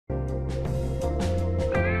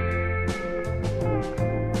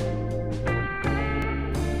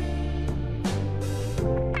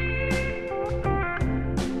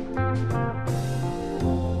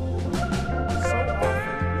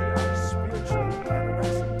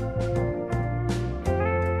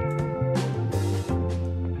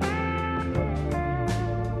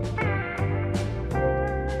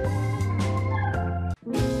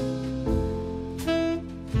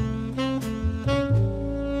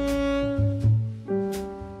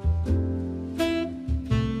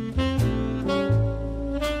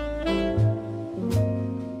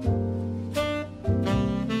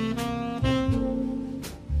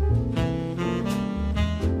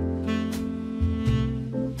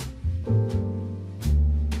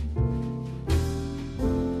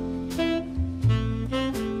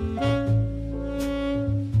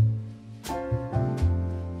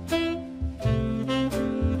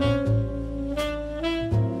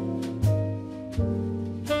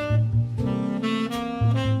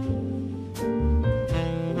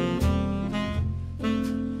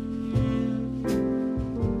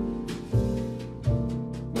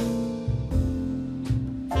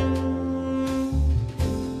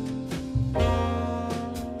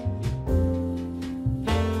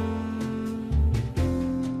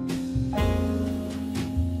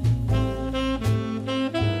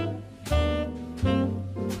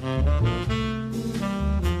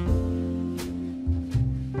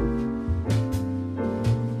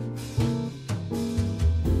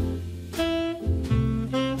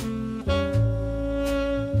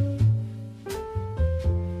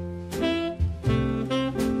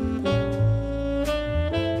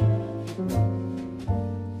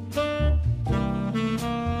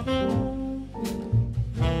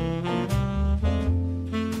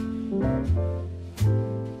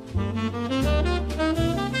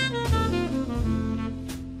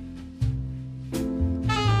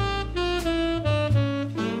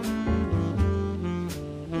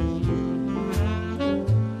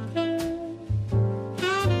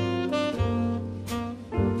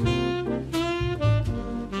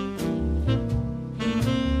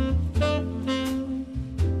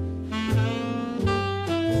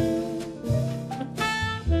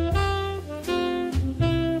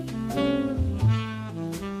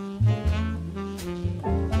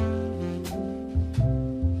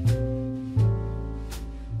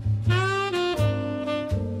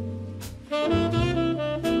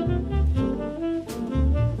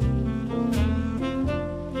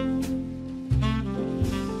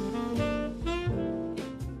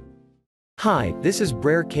Hi, this is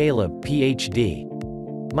Brer Caleb, Ph.D.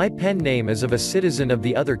 My pen name is of a citizen of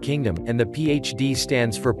the other kingdom, and the Ph.D.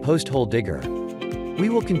 stands for post-hole digger. We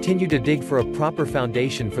will continue to dig for a proper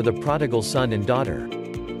foundation for the prodigal son and daughter.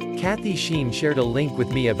 Kathy Sheen shared a link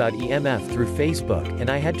with me about EMF through Facebook, and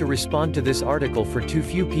I had to respond to this article for too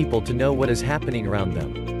few people to know what is happening around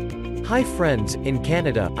them. Hi friends, in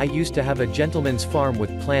Canada, I used to have a gentleman's farm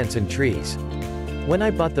with plants and trees. When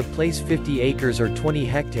I bought the place 50 acres or 20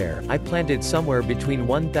 hectare, I planted somewhere between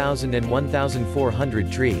 1,000 and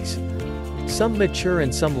 1,400 trees. Some mature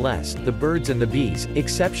and some less, the birds and the bees,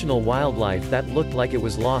 exceptional wildlife that looked like it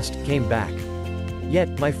was lost, came back.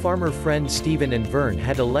 Yet, my farmer friend Stephen and Vern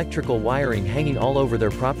had electrical wiring hanging all over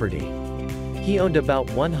their property. He owned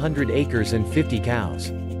about 100 acres and 50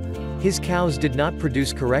 cows. His cows did not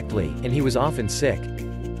produce correctly, and he was often sick.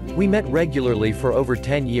 We met regularly for over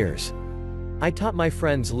 10 years. I taught my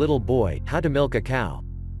friend's little boy how to milk a cow.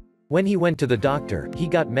 When he went to the doctor, he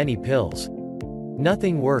got many pills.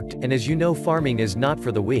 Nothing worked, and as you know, farming is not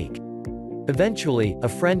for the weak. Eventually, a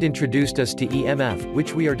friend introduced us to EMF,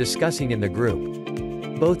 which we are discussing in the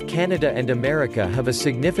group. Both Canada and America have a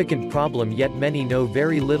significant problem, yet many know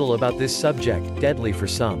very little about this subject, deadly for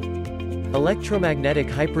some. Electromagnetic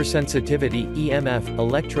hypersensitivity, EMF,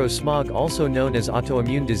 electrosmog, also known as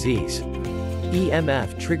autoimmune disease.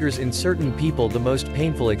 EMF triggers in certain people the most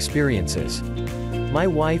painful experiences. My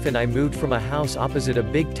wife and I moved from a house opposite a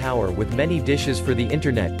big tower with many dishes for the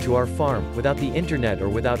internet to our farm, without the internet or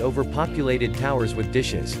without overpopulated towers with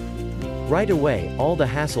dishes. Right away, all the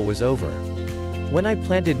hassle was over. When I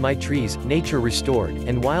planted my trees, nature restored,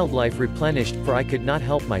 and wildlife replenished, for I could not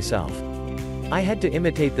help myself. I had to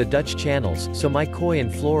imitate the Dutch channels, so my koi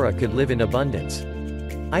and flora could live in abundance.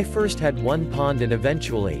 I first had one pond and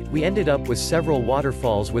eventually, we ended up with several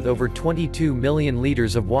waterfalls with over 22 million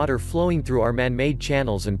liters of water flowing through our man-made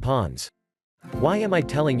channels and ponds. Why am I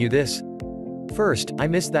telling you this? First, I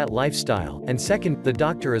miss that lifestyle, and second, the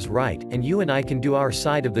doctor is right, and you and I can do our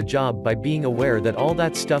side of the job by being aware that all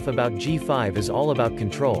that stuff about G5 is all about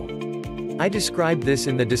control. I described this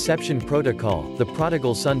in the Deception Protocol, the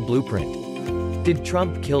Prodigal Son Blueprint. Did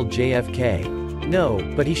Trump kill JFK? No,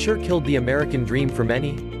 but he sure killed the American dream for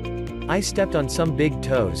many. I stepped on some big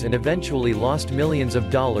toes and eventually lost millions of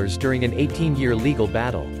dollars during an 18-year legal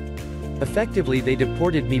battle. Effectively, they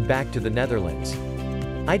deported me back to the Netherlands.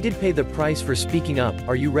 I did pay the price for speaking up.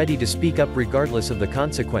 Are you ready to speak up regardless of the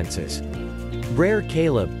consequences? Brer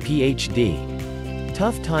Caleb, Ph.D.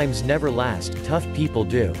 Tough times never last, tough people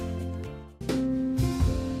do.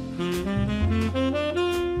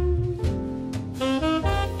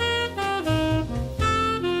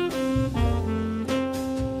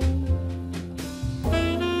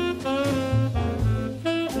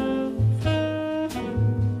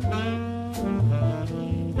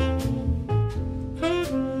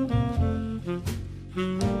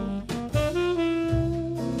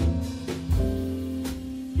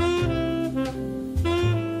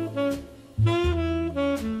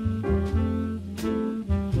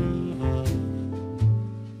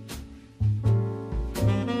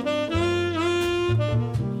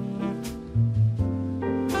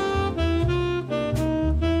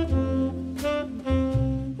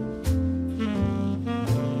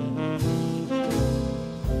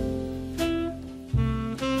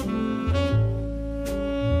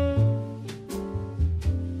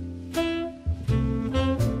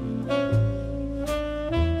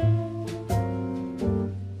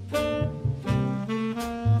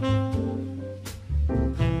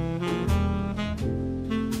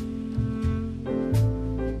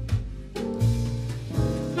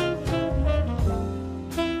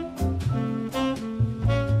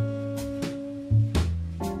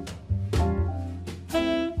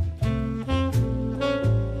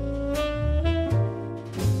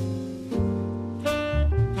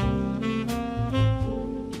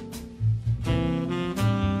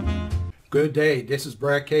 Good day, this is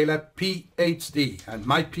Brer Caleb, Ph.D. and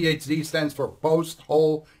my Ph.D. stands for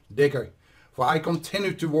post-hole digger. For I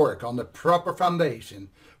continue to work on the proper foundation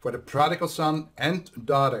for the prodigal son and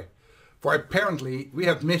daughter. For apparently we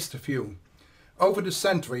have missed a few. Over the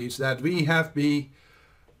centuries that we have become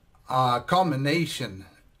a nation,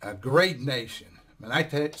 a great nation. When I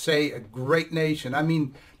say a great nation, I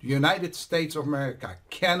mean the United States of America,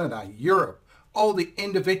 Canada, Europe, all the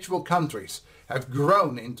individual countries have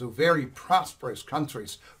grown into very prosperous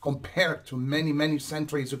countries compared to many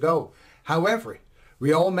centuries ago. However,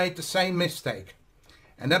 we all made the same mistake.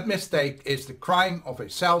 And that mistake is the crime of a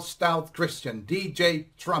self-styled Christian, DJ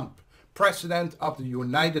Trump, President of the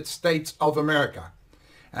United States of America.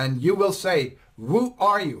 And you will say, who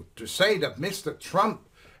are you to say that Mr. Trump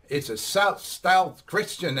is a self-styled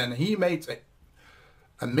Christian and he made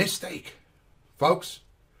a mistake. Folks,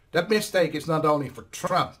 that mistake is not only for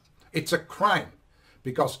Trump, it's a crime.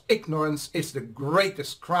 Because ignorance is the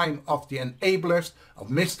greatest crime of the enablers of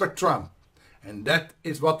Mr. Trump. And that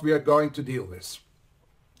is what we are going to deal with.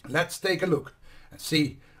 Let's take a look and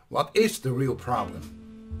see what is the real problem.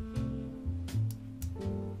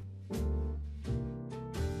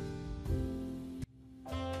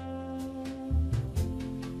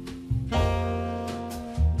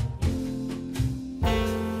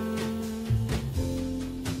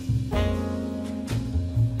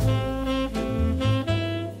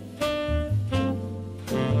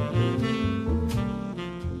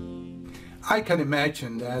 I can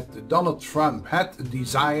imagine that Donald Trump had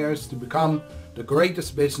desires to become the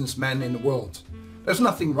greatest businessman in the world. There's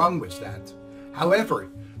nothing wrong with that. However,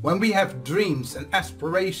 when we have dreams and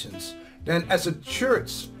aspirations, then as a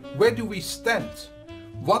church, where do we stand?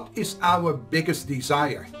 What is our biggest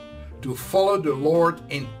desire? To follow the Lord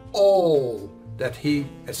in all that He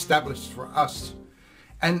established for us.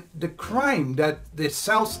 And the crime that the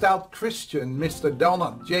self-styled Christian, Mr.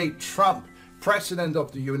 Donald J. Trump, President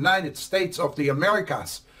of the United States of the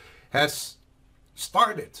Americas, has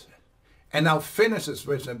started and now finishes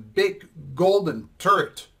with a big golden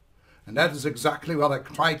turd. And that is exactly what I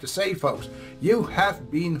tried to say, folks. You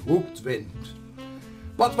have been hoodwinked.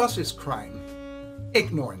 What was his crime?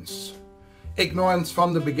 Ignorance. Ignorance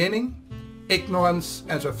from the beginning. Ignorance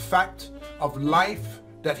as a fact of life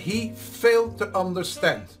that he failed to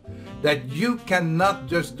understand. That you cannot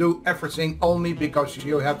just do everything only because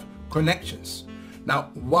you have connections.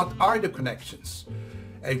 Now, what are the connections?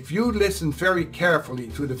 If you listen very carefully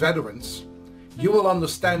to the veterans, you will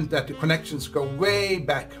understand that the connections go way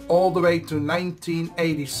back, all the way to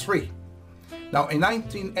 1983. Now, in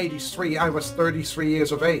 1983, I was 33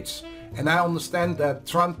 years of age, and I understand that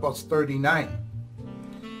Trump was 39.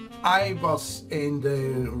 I was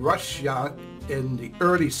in Russia in the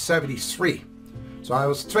early 73, so I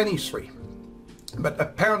was 23. But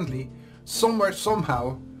apparently, somewhere,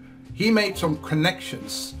 somehow, he made some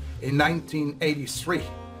connections in 1983,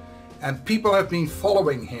 and people have been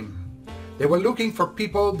following him. They were looking for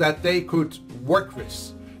people that they could work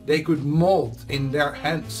with, they could mold in their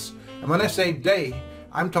hands. And when I say they,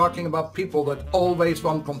 I'm talking about people that always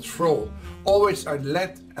want control, always are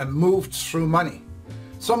led and moved through money.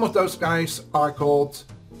 Some of those guys are called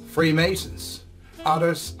Freemasons.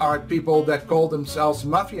 Others are people that call themselves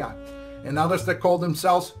Mafia, and others that call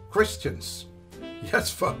themselves Christians.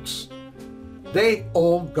 Yes, folks, they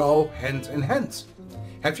all go hand in hand.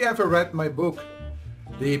 Have you ever read my book,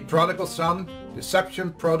 The Prodigal Son,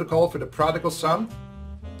 Deception Protocol for the Prodigal Son,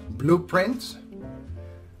 Blueprint?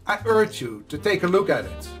 I urge you to take a look at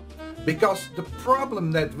it, because the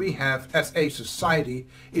problem that we have as a society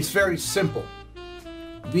is very simple.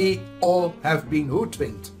 We all have been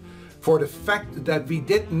hoodwinked for the fact that we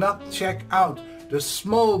did not check out the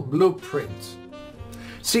small blueprint.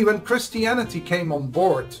 See, when Christianity came on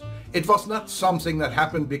board, it was not something that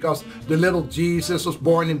happened because the little Jesus was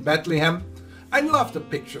born in Bethlehem. I love the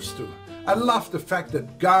pictures too. I love the fact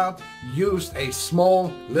that God used a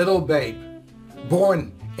small little babe,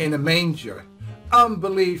 born in a manger.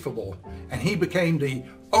 Unbelievable. And he became the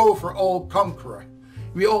overall conqueror.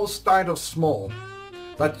 We all start off small.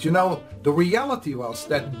 But you know, the reality was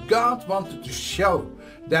that God wanted to show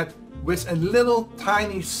that with a little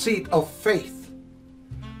tiny seed of faith,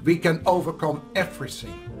 we can overcome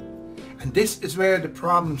everything. And this is where the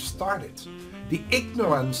problem started. The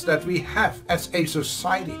ignorance that we have as a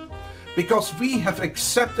society. Because we have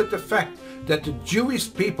accepted the fact that the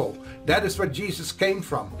Jewish people, that is where Jesus came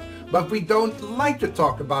from. But we don't like to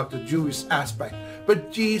talk about the Jewish aspect.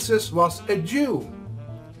 But Jesus was a Jew.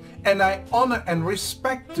 And I honor and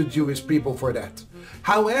respect the Jewish people for that.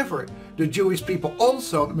 However, the Jewish people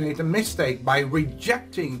also made a mistake by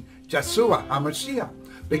rejecting Yeshua HaMashiach,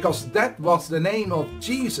 because that was the name of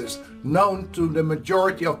Jesus known to the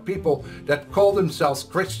majority of people that call themselves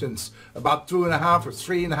Christians. About 2.5 or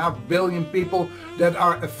 3.5 billion people that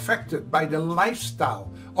are affected by the lifestyle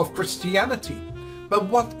of Christianity. But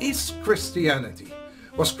what is Christianity?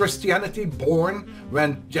 Was Christianity born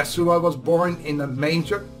when Yeshua was born in a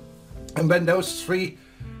manger? And when those 3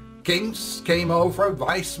 kings came over,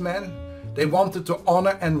 wise men, they wanted to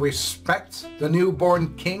honor and respect the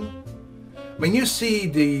newborn king? When you see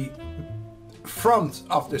the front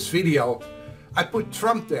of this video, I put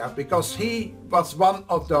Trump there because he was one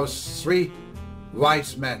of those 3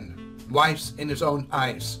 wise men, wise in his own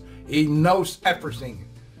eyes. He knows everything,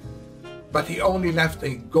 but he only left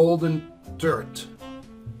a golden turd.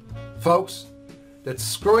 Folks, that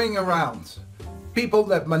screwing around people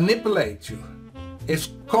that manipulate you is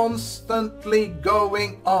constantly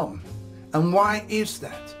going on. And why is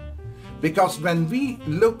that? Because when we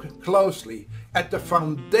look closely at the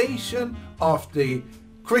foundation of the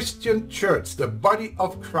Christian church, the body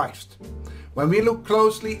of Christ, when we look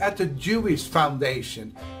closely at the Jewish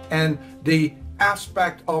foundation and the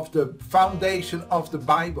aspect of the foundation of the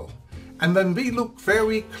Bible, and when we look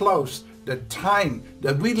very close the time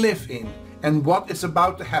that we live in and what is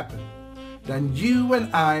about to happen, then you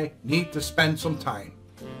and I need to spend some time.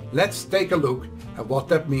 Let's take a look at what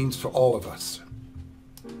that means for all of us.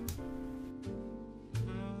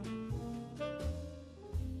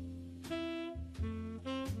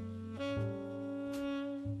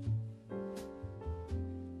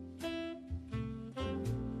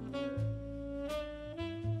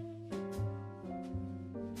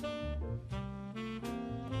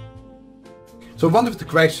 So one of the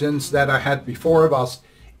questions that I had before was,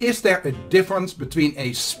 is there a difference between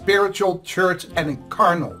a spiritual church and a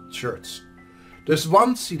carnal church? Does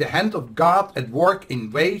one see the hand of God at work in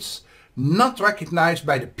ways not recognized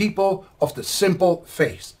by the people of the simple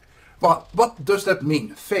faith? Well, what does that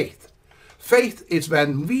mean, faith? Faith is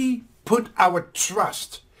when we put our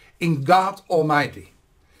trust in God Almighty.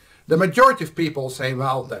 The majority of people say,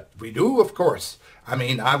 well, that we do, of course. I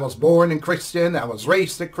mean, I was born a Christian, I was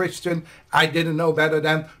raised a Christian, I didn't know better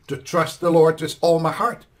than to trust the Lord with all my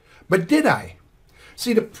heart. But did I?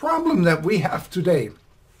 See, the problem that we have today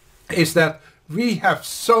is that we have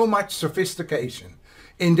so much sophistication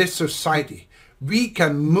in this society. We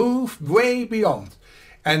can move way beyond.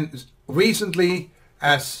 And recently,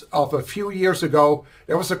 as of a few years ago,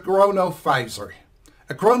 there was a chronovisor.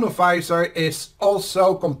 A chronovisor is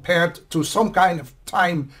also compared to some kind of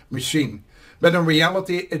time machine. But in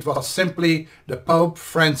reality, it was simply the Pope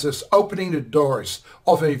Francis opening the doors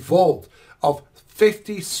of a vault of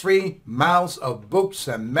 53 miles of books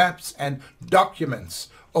and maps and documents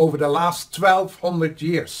over the last 1200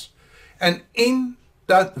 years. And in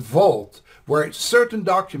that vault were certain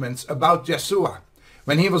documents about Yeshua,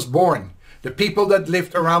 when he was born, the people that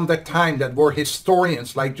lived around that time that were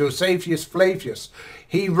historians like Josephus Flavius,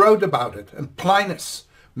 he wrote about it, and Plinus,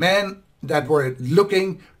 men that were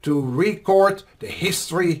looking to record the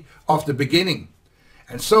history of the beginning.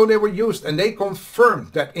 And so they were used, and they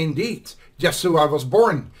confirmed that indeed Yeshua was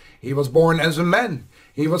born. He was born as a man.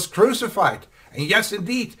 He was crucified. And yes,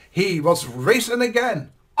 indeed, he was risen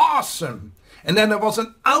again. Awesome! And then there was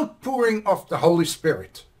an outpouring of the Holy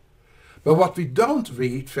Spirit. But what we don't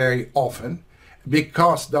read very often,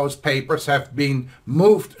 because those papers have been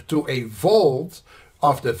moved to a vault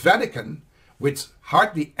of the Vatican, which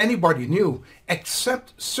hardly anybody knew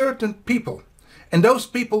except certain people. And those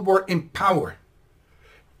people were in power.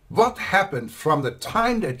 What happened from the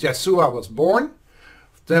time that Yeshua was born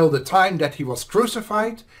till the time that he was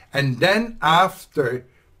crucified, and then after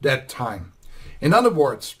that time? In other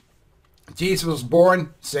words, Jesus was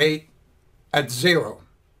born, say, at 0.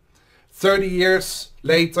 30 years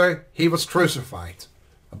later, he was crucified.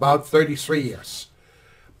 About 33 years.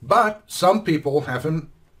 But some people have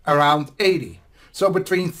him around 80. So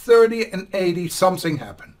between 30 and 80, something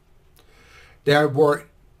happened. There were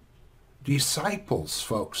disciples,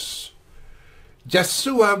 folks.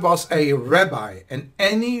 Yeshua was a rabbi, and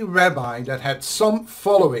any rabbi that had some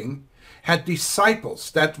following had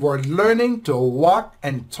disciples that were learning to walk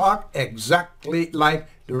and talk exactly like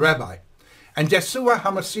the rabbi. And Yeshua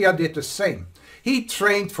HaMashiach did the same. He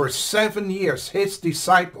trained for 7 years his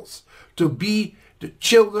disciples to be the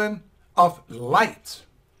children of light.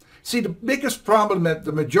 See, the biggest problem that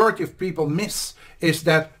the majority of people miss is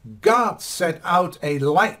that God set out a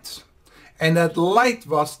light. And that light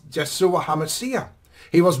was Yeshua HaMashiach.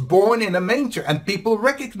 He was born in a manger, and people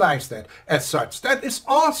recognize that as such. That is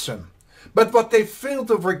awesome. But what they fail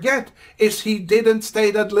to forget is he didn't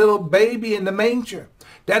stay that little baby in the manger.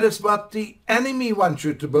 That is what the enemy wants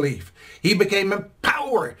you to believe. He became a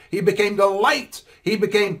power. He became the light. He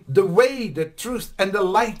became the way, the truth, and the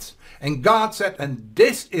light. And God said, and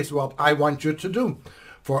this is what I want you to do.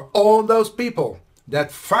 For all those people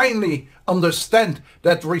that finally understand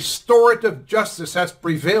that restorative justice has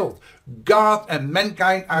prevailed, God and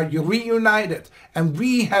mankind are reunited, and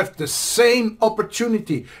we have the same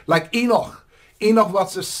opportunity like Enoch. Enoch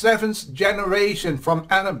was the 7th generation from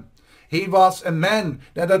Adam. He was a man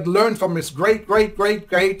that had learned from his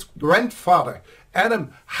great-great-great-grandfather,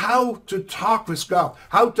 Adam, how to talk with God,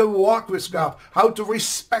 how to walk with God, how to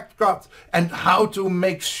respect God, and how to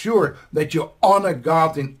make sure that you honor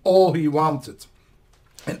God in all he wanted.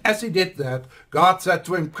 And as he did that, God said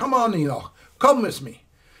to him, come on, Enoch, come with me.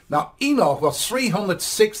 Now Enoch was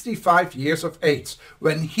 365 years of age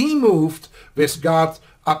when he moved with God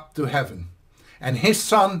up to heaven. And his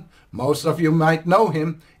son, most of you might know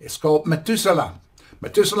him, is called Methuselah.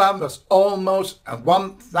 Methuselah was almost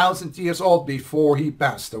 1,000 years old before he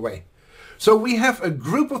passed away. So we have a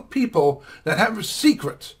group of people that have a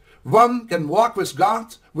secret. One can walk with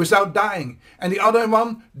God without dying, and the other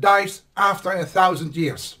one dies after 1,000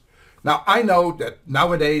 years. Now I know that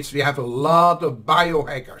nowadays we have a lot of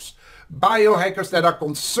biohackers. Biohackers that are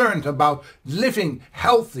concerned about living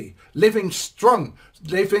healthy, living strong,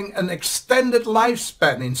 living an extended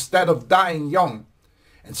lifespan instead of dying young.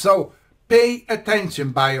 And so pay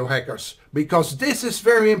attention, biohackers, because this is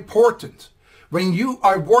very important. When you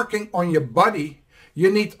are working on your body, you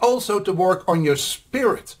need also to work on your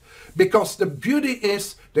spirit. Because the beauty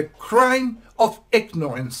is, the crime of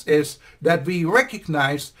ignorance is that we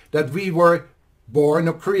recognize that we were born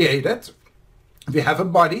or created. We have a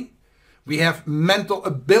body. We have mental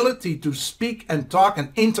ability to speak and talk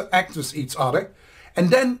and interact with each other. And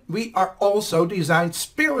then we are also designed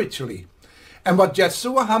spiritually. And what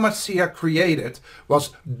Yeshua HaMashiach created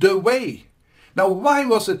was the way. Now, why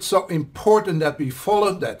was it so important that we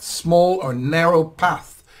follow that small or narrow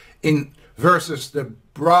path in versus the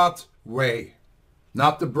broad way?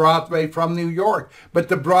 Not the Broadway from New York, but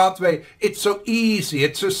the Broadway. It's so easy,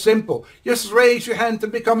 it's so simple. Just raise your hand to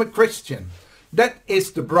become a Christian. That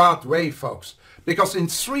is the Broadway, folks. Because in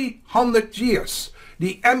 300 years,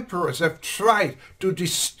 the emperors have tried to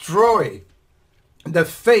destroy the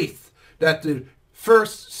faith that the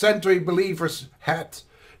first century believers had.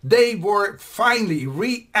 They were finally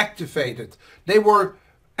reactivated. They were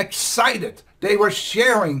excited. They were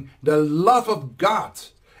sharing the love of God.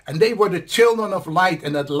 And they were the children of light,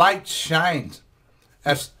 and that light shined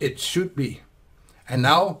as it should be. And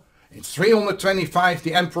now, in 325,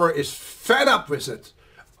 the emperor is fed up with it.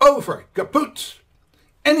 Over, kaput.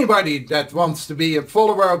 Anybody that wants to be a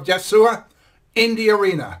follower of Yeshua, in the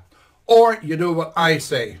arena. Or you do what I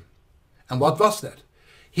say. And what was that?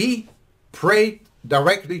 He prayed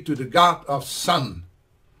directly to the God of sun.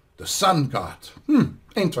 The sun god.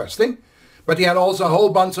 Interesting. But he had also a whole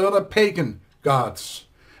bunch of other pagan gods.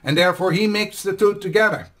 And therefore he mixed the two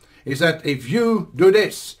together. He said, if you do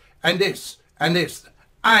this, and this, and this,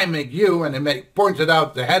 I make you, and he pointed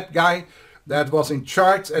out the head guy that was in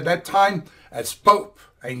charge at that time as Pope.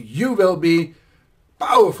 And you will be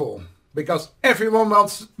powerful, because everyone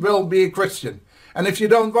will be a Christian. And if you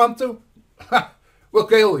don't want to, we'll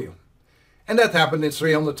kill you. And that happened in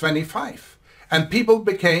 325. And people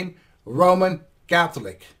became Roman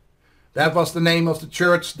Catholic. That was the name of the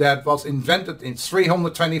church that was invented in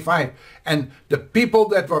 325. And the people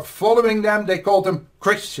that were following them, they called them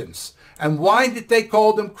Christians. And why did they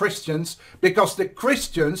call them Christians? Because the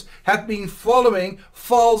Christians had been following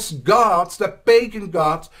false gods, the pagan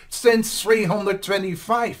gods, since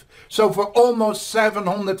 325. So for almost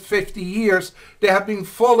 750 years, they have been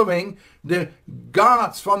following the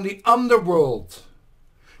gods from the underworld.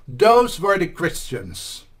 Those were the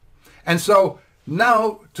Christians. And so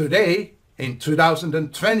now, today, in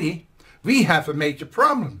 2020, we have a major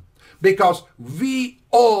problem. Because we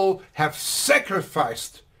all have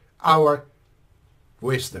sacrificed our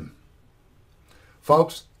wisdom.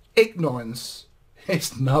 Folks, ignorance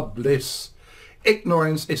is not bliss.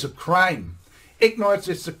 Ignorance is a crime. Ignorance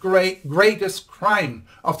is the greatest crime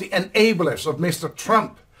of the enablers of Mr.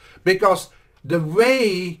 Trump. Because the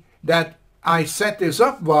way that I set this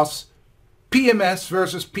up was PMS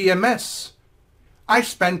versus PMS. I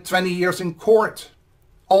spent 20 years in court.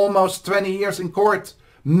 Almost 20 years in court.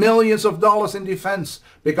 Millions of dollars in defense,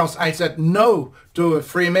 because I said no to a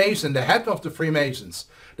Freemason, the head of the Freemasons.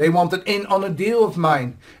 They wanted in on a deal of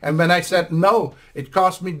mine. And when I said no, it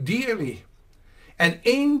cost me dearly. And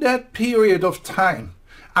in that period of time,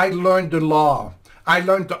 I learned the law. I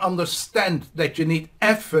learned to understand that you need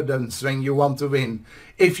evidence when you want to win.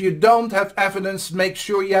 If you don't have evidence, make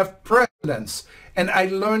sure you have precedence. And I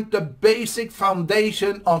learned the basic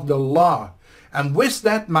foundation of the law. And with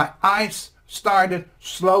that, my eyes started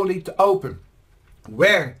slowly to open.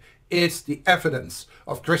 Where is the evidence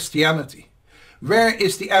of Christianity? Where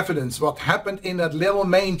is the evidence what happened in that little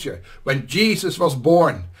manger when Jesus was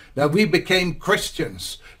born? That we became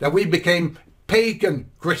Christians, that we became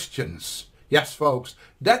pagan Christians. Yes, folks,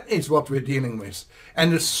 that is what we're dealing with.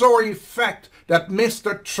 And the sorry fact that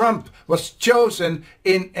Mr. Trump was chosen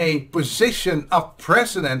in a position of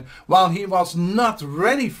president while he was not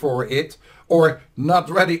ready for it, or not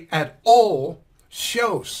ready at all,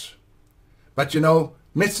 shows. But you know,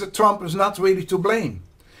 Mr. Trump is not really to blame.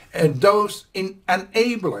 And those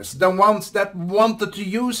enablers, the ones that wanted to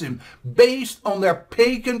use him based on their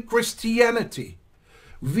pagan Christianity.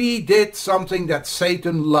 We did something that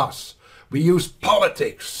Satan loves. We use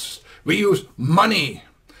politics, we use money,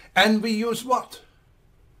 and we use what?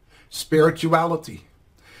 Spirituality.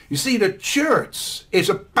 You see, the church is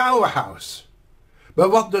a powerhouse.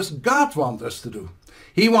 But what does God want us to do?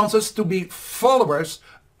 He wants us to be followers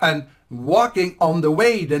and walking on the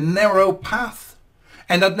way, the narrow path.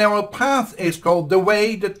 And that narrow path is called the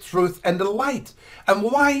way, the truth, and the light. And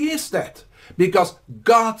why is that? Because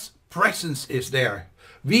God's presence is there.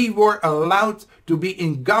 We were allowed to be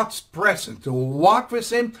in God's presence, to walk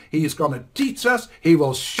with him. He is going to teach us, he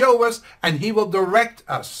will show us, and he will direct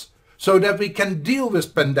us so that we can deal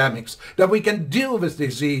with pandemics, that we can deal with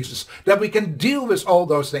diseases, that we can deal with all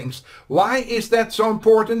those things. Why is that so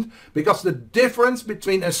important? Because the difference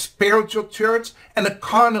between a spiritual church and a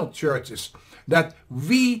carnal church is that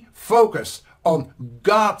we focus on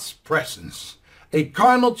God's presence. A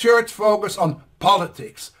carnal church focuses on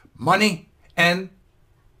politics, money, and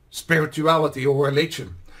spirituality or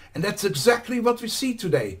religion. And that's exactly what we see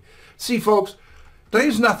today. See, folks, there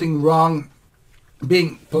is nothing wrong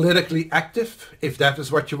being politically active, if that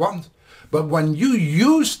is what you want. But when you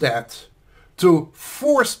use that to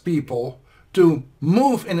force people to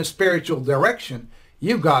move in a spiritual direction,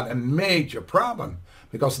 you got a major problem.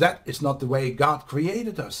 Because that is not the way God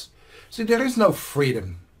created us. See, there is no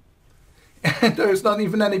freedom. And there is not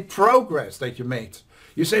even any progress that you made.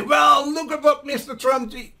 You say, well, look at what Mr.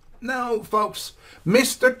 Trump did. No, folks.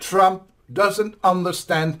 Mr. Trump doesn't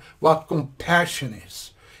understand what compassion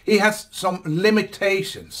is. He has some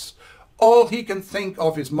limitations. All he can think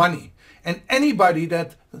of is money. And anybody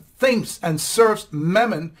that thinks and serves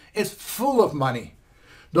mammon is full of money.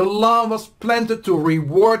 The law was planted to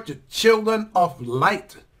reward the children of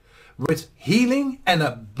light with healing and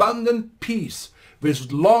abundant peace,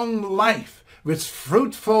 with long life, with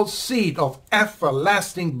fruitful seed of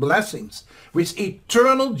everlasting blessings, with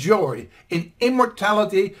eternal joy in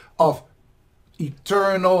immortality of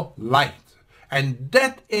eternal light. And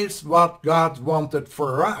that is what God wanted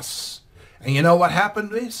for us. And you know what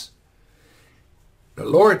happened is? The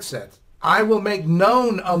Lord said, I will make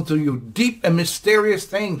known unto you deep and mysterious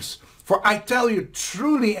things. For I tell you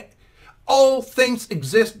truly, all things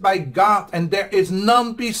exist by God, and there is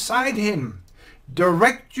none beside him.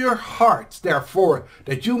 Direct your hearts, therefore,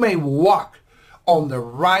 that you may walk on the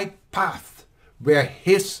right path where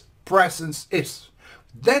his presence is.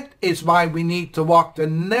 That is why we need to walk the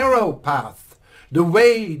narrow path, the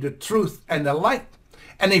way, the truth, and the light.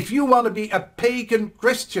 And if you want to be a pagan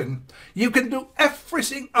Christian, you can do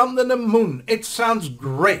everything under the moon. It sounds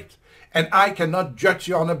great. And I cannot judge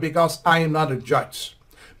you on it because I am not a judge.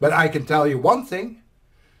 But I can tell you one thing.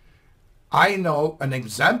 I know an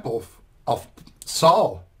example of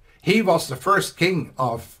Saul. He was the first king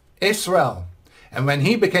of Israel. And when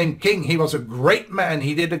he became king, he was a great man.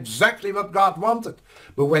 He did exactly what God wanted.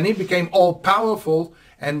 But when he became all-powerful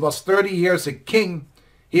and was 30 years a king,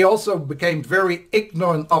 he also became very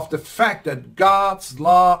ignorant of the fact that God's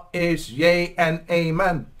law is yea and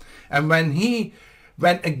amen. And when he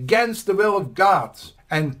went against the will of God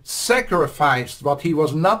and sacrificed what he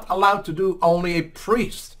was not allowed to do, only a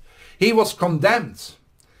priest, he was condemned.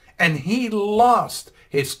 And he lost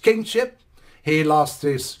his kingship, he lost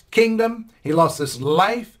his kingdom, he lost his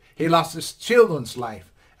life, he lost his children's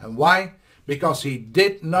life. And why? Because he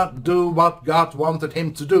did not do what God wanted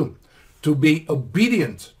him to do. To be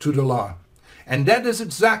obedient to the law. And that is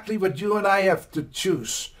exactly what you and I have to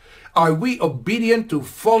choose. Are we obedient to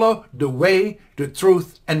follow the way, the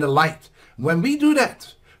truth, and the light? When we do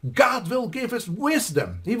that, God will give us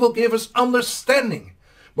wisdom. He will give us understanding.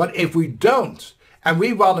 But if we don't, and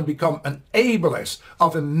we want to become enablers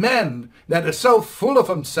of a man that is so full of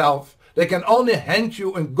himself, they can only hand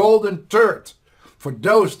you a golden turd. For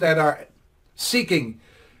those that are seeking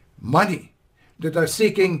money, that are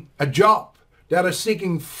seeking a job, that are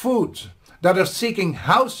seeking food, that are seeking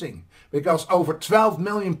housing, because over 12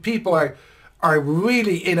 million people are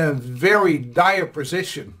really in a very dire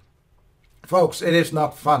position. Folks, it is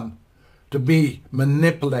not fun to be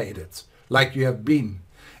manipulated like you have been.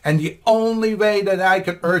 And the only way that I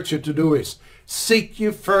can urge you to do is seek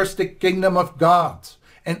you first the kingdom of God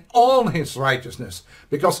and all his righteousness.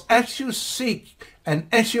 Because as you seek and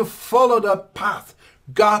as you follow that path,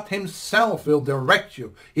 God himself will direct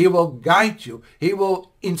you. He will guide you. He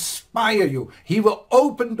will inspire you. He will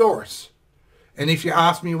open doors. And if you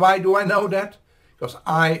ask me, why do I know that? Because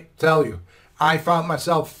I tell you, I found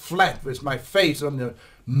myself flat with my face on the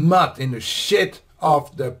mud in the shit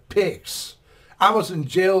of the pigs. I was in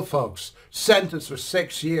jail, folks, sentenced for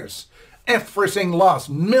 6 years. Everything lost,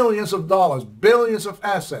 millions of dollars, billions of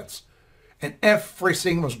assets, and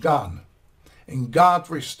everything was gone. And God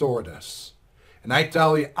restored us. And I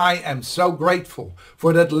tell you, I am so grateful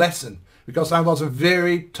for that lesson, because I was a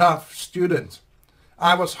very tough student.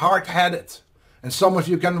 I was hard-headed, and some of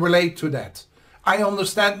you can relate to that. I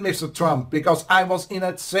understand Mr. Trump, because I was in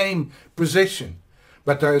that same position.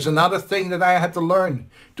 But there is another thing that I had to learn,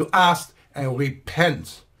 to ask and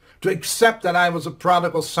repent, to accept that I was a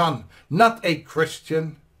prodigal son, not a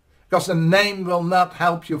Christian, because the name will not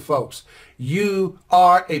help you, folks. You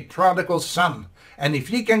are a prodigal son, and if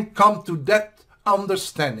you can come to that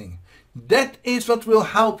understanding, that is what will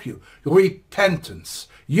help you. Repentance.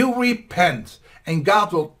 You repent, and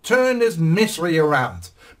God will turn this misery around,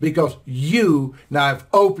 because you now have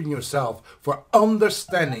opened yourself for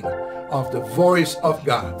understanding of the voice of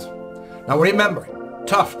God. Now remember,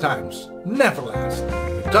 tough times never last.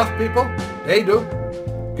 The tough people, they do.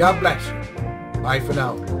 God bless you. Bye for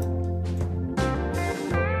now.